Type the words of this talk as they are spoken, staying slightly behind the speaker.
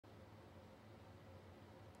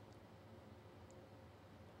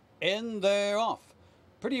And they're off.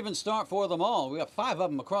 Pretty even start for them all. We got 5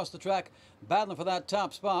 of them across the track battling for that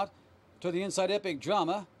top spot. To the inside, Epic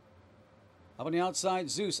Drama. Up on the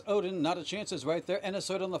outside, Zeus Odin, not a chance is right there.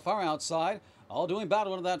 Enisoid on the far outside, all doing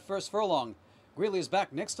battle into that first furlong. Greeley is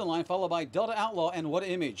back next to line, followed by Delta Outlaw and What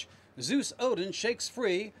Image. Zeus Odin shakes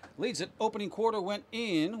free, leads it. Opening quarter went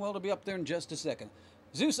in. Well, it'll be up there in just a second.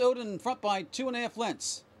 Zeus Odin in front by 2.5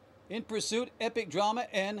 lengths. In pursuit, Epic Drama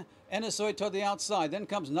and Enisoid to the outside. Then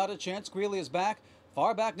comes Not a Chance. Greeley is back.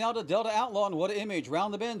 Far back now to Delta Outlaw and What Image.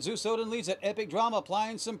 Round the bend, Zeus Odin leads it. Epic Drama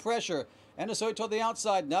applying some pressure. Enisoid toward the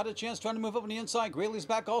outside. Not a Chance trying to move up on the inside. Greeley's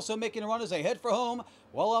back also making a run as they head for home.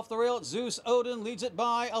 Well off the rail, Zeus Odin leads it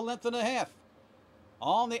by 1.5 lengths.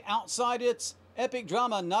 On the outside, it's Epic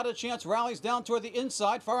Drama. Not a Chance rallies down toward the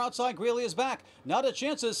inside. Far outside, Greeley is back. Not a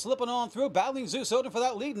Chance is slipping on through, battling Zeus Odin for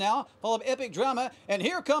that lead now. Followed by Epic Drama. And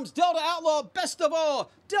here comes Delta Outlaw, best of all.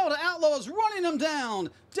 Delta Outlaw is running him down.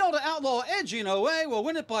 Delta Outlaw edging away. Will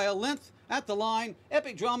win it by 1 length at the line.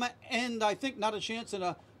 Epic Drama and I think Not a Chance in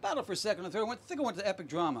a battle for second and third. I think I went to Epic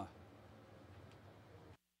Drama.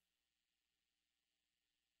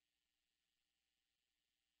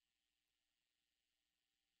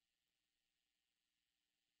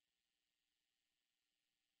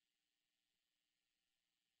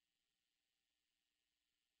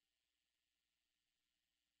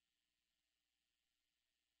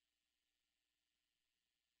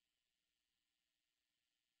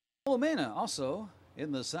 Mana also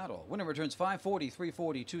in the saddle. Winner returns 540,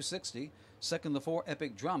 340, 260. Second, the 4,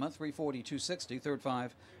 Epic Drama, 340, 260. Third,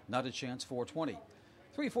 5, Not a Chance, 420.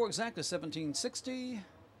 3-4 exacta, 1760.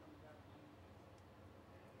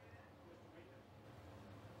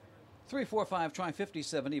 3-4-5, try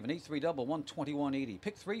 57 even. 8-3 double, 121.80.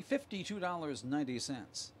 Pick 3,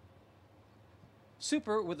 $52.90.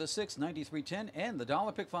 Super with the 6, 93.10, and the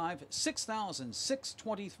dollar pick 5,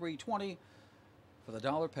 6,623.20 for the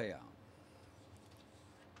dollar payout.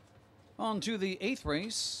 On to the 8th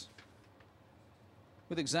race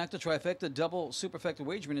with exacta, trifecta, double, superfecta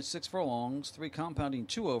wagering at 6 furlongs, 3 compounding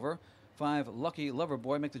 2 over, 5 Lucky Lover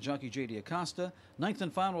Boy, make the jockey J.D. Acosta, 9th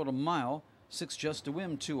and final at a mile, 6 Just a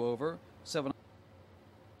Whim 2 over, 7.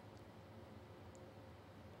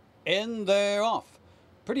 And they're off.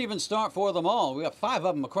 Pretty even start for them all. We got 5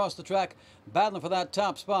 of them across the track battling for that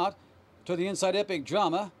top spot. To the inside, Epic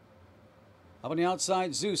Drama. Up on the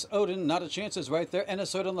outside, Zeus Odin, Not a Chance is right there.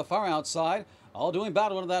 Enisoid on the far outside, all doing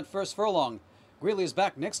battle into that first furlong. Greeley is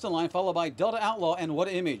back next to line, followed by Delta Outlaw and What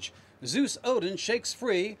Image. Zeus Odin shakes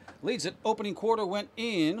free, leads it. Opening quarter went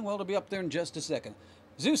in. Well, it'll be up there in just a second.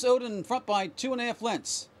 Zeus Odin in front by 2.5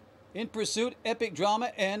 lengths. In pursuit, Epic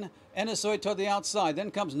Drama and Enisoid to the outside.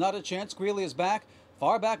 Then comes Not a Chance. Greeley is back.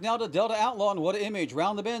 Far back now to Delta Outlaw and What Image.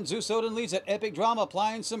 Round the bend, Zeus Odin leads it. Epic Drama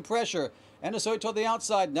applying some pressure. Enisoid to the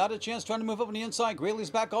outside. Not a Chance trying to move up on the inside. Greeley's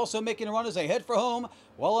back also making a run as they head for home.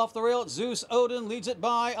 Well off the rail, Zeus Odin leads it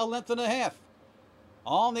by 1.5 lengths.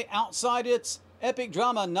 On the outside, it's Epic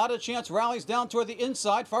Drama. Not a Chance rallies down toward the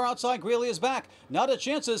inside. Far outside, Greeley is back. Not a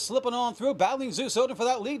Chance is slipping on through, battling Zeus Odin for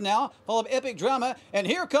that lead now. Followed by Epic Drama. And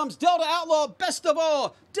here comes Delta Outlaw, best of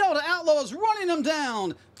all. Delta Outlaw is running him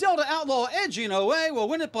down. Delta Outlaw edging away. Will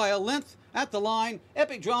win it by 1 length at the line.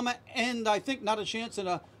 Epic Drama and I think Not a Chance in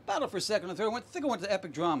a battle for second and third. I think I went to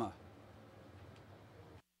Epic Drama.